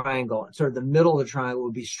of a triangle. Sort of the middle of the triangle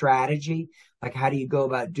would be strategy. Like, how do you go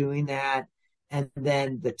about doing that? And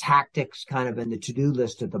then the tactics kind of in the to-do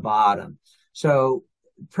list at the bottom. So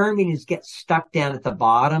prayer meetings get stuck down at the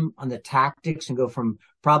bottom on the tactics and go from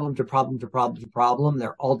problem to problem to problem to problem.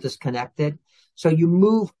 They're all disconnected. So you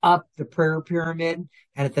move up the prayer pyramid,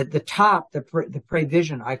 and at the top, the pray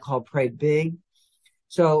vision, I call pray big.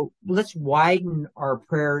 So let's widen our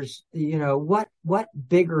prayers. What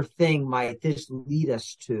bigger thing might this lead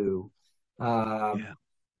us to?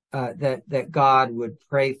 That God would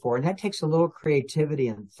pray for, and that takes a little creativity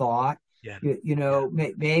and thought.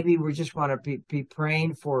 Maybe we just want to be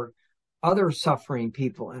praying for other suffering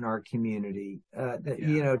people in our community.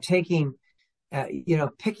 Taking,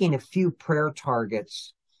 picking a few prayer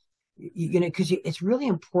targets. Because it's really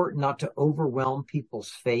important not to overwhelm people's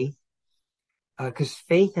faith. Because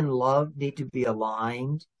faith and love need to be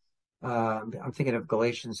aligned. I'm thinking of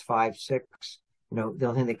Galatians 5:6. The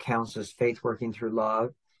only thing that counts is faith working through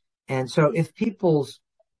love. And so if people's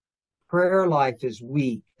prayer life is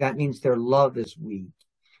weak, that means their love is weak,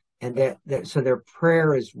 and so their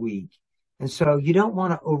prayer is weak. And so you don't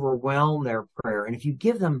want to overwhelm their prayer. And if you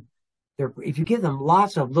give them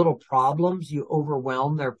lots of little problems, you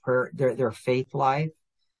overwhelm their prayer, their faith life.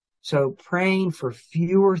 So praying for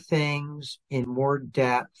fewer things in more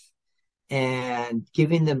depth, and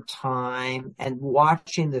giving them time, and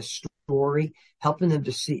watching the story, helping them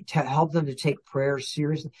to take prayer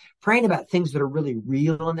seriously, praying about things that are really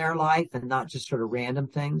real in their life and not just sort of random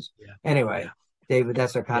things. Anyway, David,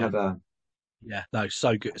 that's a kind of a. No,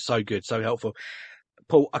 so good, so helpful.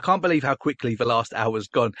 Paul, I can't believe how quickly the last hour's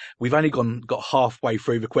gone. We've only got halfway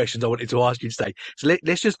through the questions I wanted to ask you today. So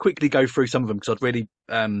let's just quickly go through some of them, because I'd really.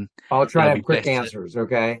 I'll try to have quick answers,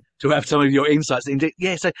 okay? To have some of your insights.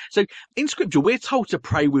 So in Scripture, we're told to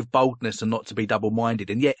pray with boldness and not to be double-minded,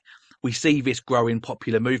 and yet we see this growing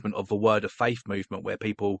popular movement of the Word of Faith movement, where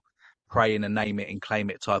people pray in a name it and claim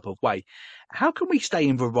it type of way. How can we stay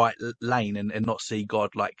in the right lane and not see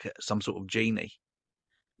God like some sort of genie?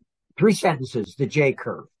 3 sentences, the J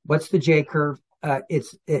curve. What's the J curve?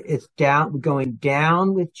 It's going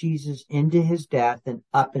down with Jesus into his death and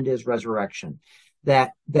up into his resurrection.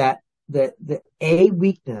 The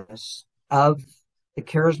weakness of the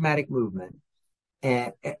charismatic movement.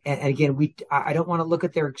 And again, I don't want to look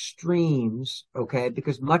at their extremes, okay,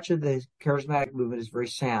 because much of the charismatic movement is very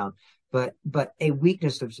sound. But a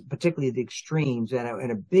weakness of particularly the extremes,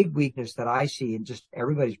 and a big weakness that I see in just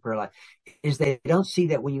everybody's prayer life, is they don't see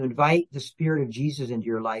that when you invite the Spirit of Jesus into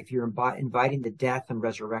your life, you're inviting the death and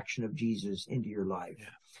resurrection of Jesus into your life. Yeah.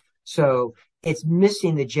 So it's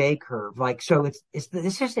missing the J curve.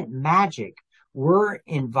 This isn't magic. When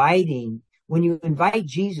you invite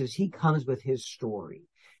Jesus, he comes with his story.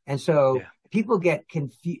 And so people get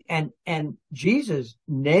confused, and Jesus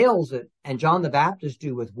nails it, and John the Baptist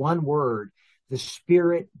do, with one word: the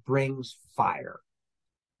Spirit brings fire.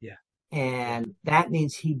 Yeah. And that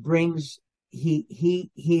means he brings, when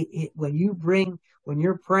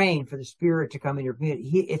you're praying for the Spirit to come in your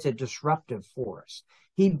community, it's a disruptive force.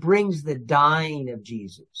 He brings the dying of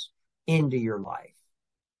Jesus into your life.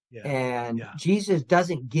 Yeah. And Jesus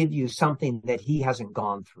doesn't give you something that he hasn't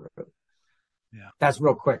gone through. Yeah. That's a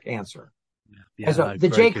real quick answer.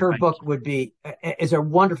 The J Curve book is a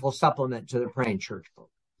wonderful supplement to the Praying Church book.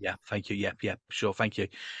 Yeah, thank you. Yeah, sure, thank you.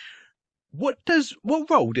 What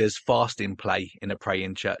role does fasting play in a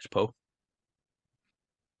praying church, Paul?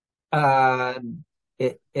 The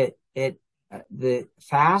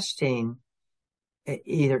fasting,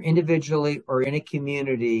 either individually or in a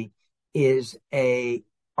community, is a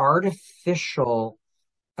artificial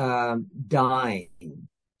dying.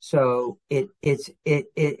 So it's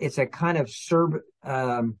a kind of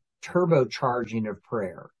turbocharging of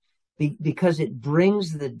prayer, because it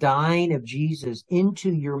brings the dying of Jesus into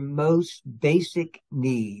your most basic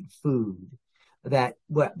need, food. And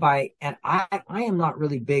I am not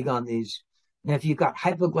really big on these. Now, if you've got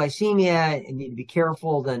hypoglycemia and you need to be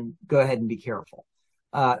careful, then go ahead and be careful.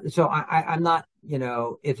 So I'm not,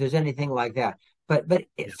 if there's anything like that. But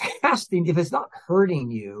fasting, if it's not hurting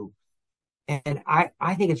you, and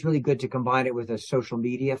I think it's really good to combine it with a social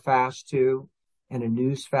media fast too, and a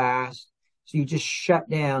news fast. So you just shut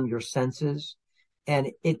down your senses,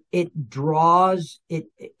 and it's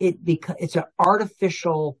an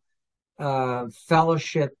artificial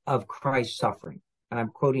fellowship of Christ's suffering. And I'm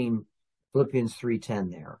quoting Philippians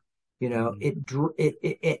 3:10 there. It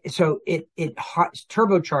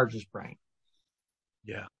turbocharges praying.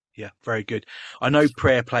 Yeah, yeah, very good. I know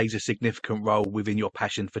prayer plays a significant role within your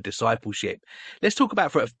passion for discipleship. Let's talk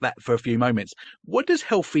about that for a few moments. What does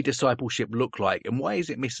healthy discipleship look like, and why is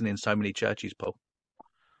it missing in so many churches, Paul?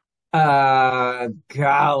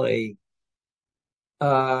 Golly.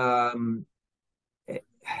 Um,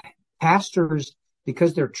 Pastors,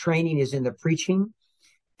 because their training is in the preaching,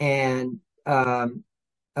 and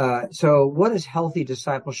so what does healthy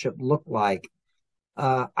discipleship look like?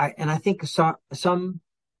 I think some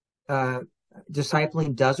uh,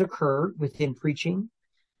 discipling does occur within preaching.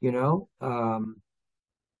 You know,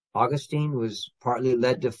 Augustine was partly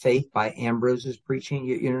led to faith by Ambrose's preaching.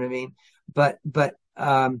 You know what I mean? But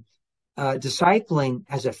discipling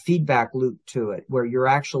has a feedback loop to it, where you're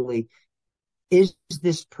actually, is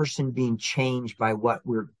this person being changed by what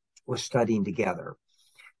we're studying together?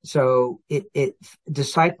 So it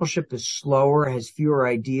discipleship is slower, has fewer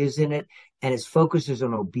ideas in it, and its focus is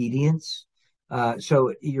on obedience.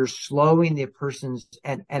 So you're slowing the person's,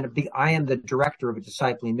 I am the director of a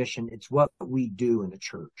discipling mission. It's what we do in the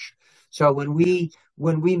church. So when we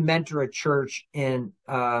mentor a church in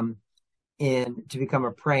to become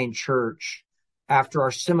a praying church, after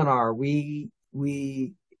our seminar, we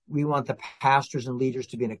want the pastors and leaders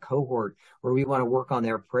to be in a cohort where we want to work on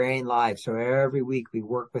their praying life. So every week we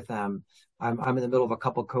work with them. I'm in the middle of a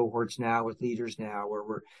couple cohorts now with leaders now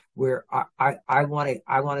where I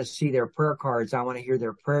want to see their prayer cards. I want to hear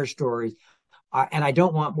their prayer stories. And I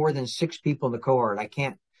don't want more than 6 people in the cohort. I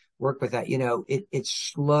can't work with that. It's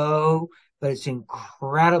slow, but it's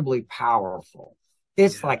incredibly powerful.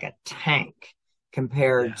 It's Yeah, like a tank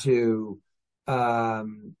compared yeah, to,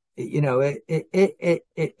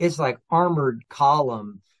 it's like armored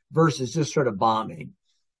column versus just sort of bombing.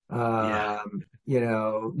 yeah.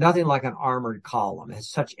 Nothing like an armored column.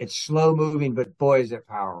 It's slow moving, but boy, is it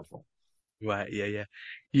powerful. Right, yeah, yeah.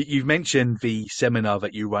 You've mentioned the seminar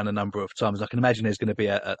that you run a number of times. I can imagine there's going to be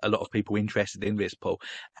a lot of people interested in this, Paul.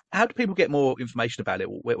 How do people get more information about it?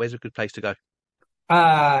 Where's a good place to go?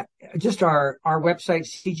 Uh, just our website,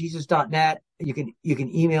 cjesus.net. You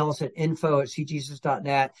can email us at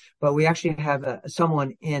info@cjesus.net. But we actually have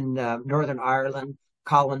someone in Northern Ireland,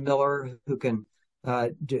 Colin Miller, who can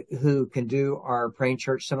do our Praying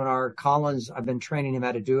Church seminar. Colin's, I've been training him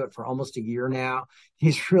how to do it for almost a year now.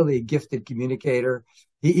 He's really a gifted communicator.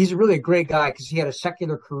 He's really a great guy because he had a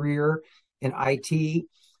secular career in IT,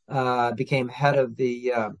 became head of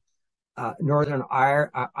the Northern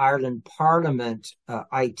Ireland Parliament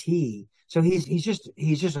IT. So he's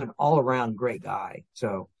just an all around great guy.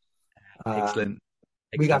 So Excellent,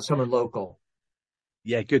 we got excellent. someone local.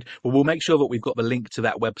 Yeah, good. Well, we'll make sure that we've got the link to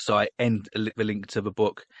that website and the link to the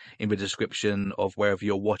book in the description of wherever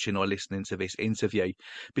you're watching or listening to this interview.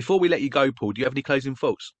 Before we let you go, Paul, do you have any closing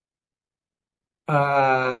thoughts?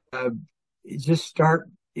 Uh, just start.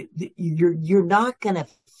 You're not going to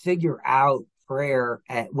figure out prayer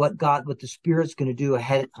at what the Spirit's going to do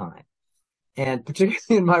ahead of time. And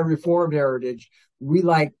particularly in my Reformed heritage, we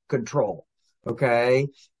like control. Okay.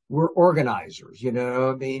 We're organizers,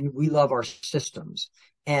 I mean, we love our systems.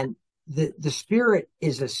 And the Spirit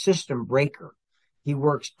is a system breaker. He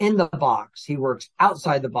works in the box, he works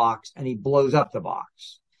outside the box, and he blows up the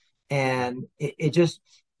box. And it just,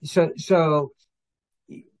 so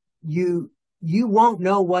you won't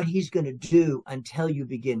know what he's going to do until you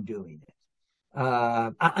begin doing it.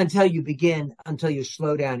 Until you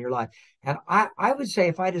slow down your life. And I would say,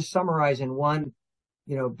 if I just summarize in one,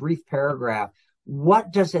 brief paragraph,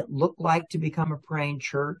 what does it look like to become a praying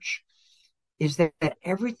church? Is that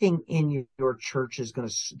everything in your church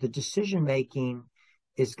the decision making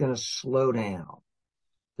is going to slow down.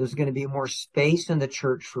 There's going to be more space in the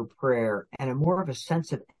church for prayer and more of a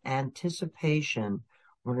sense of anticipation.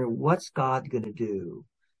 Wondering, what's God going to do?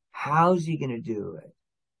 How's he going to do it?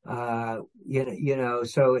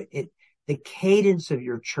 So the cadence of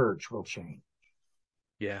your church will change.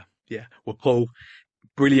 Yeah, yeah. Well, Paul,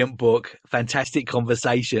 brilliant book, fantastic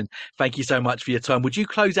conversation. Thank you so much for your time. Would you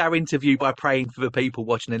close our interview by praying for the people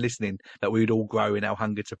watching and listening that we would all grow in our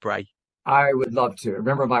hunger to pray? I would love to.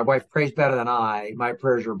 Remember, my wife prays better than I. My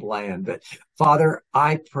prayers are bland. But Father,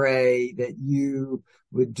 I pray that you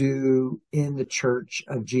would do in the church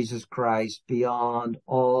of Jesus Christ beyond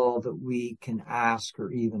all that we can ask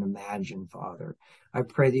or even imagine, Father. I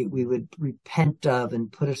pray that we would repent of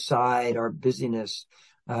and put aside our busyness.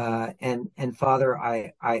 And Father,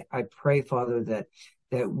 I pray, Father,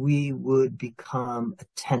 that we would become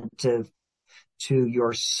attentive to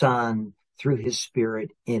your Son through his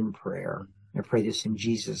Spirit in prayer. I pray this in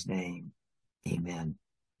Jesus' name. Amen.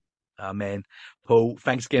 Amen. Paul,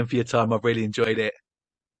 thanks again for your time. I've really enjoyed it.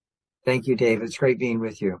 Thank you, David. It's great being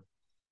with you.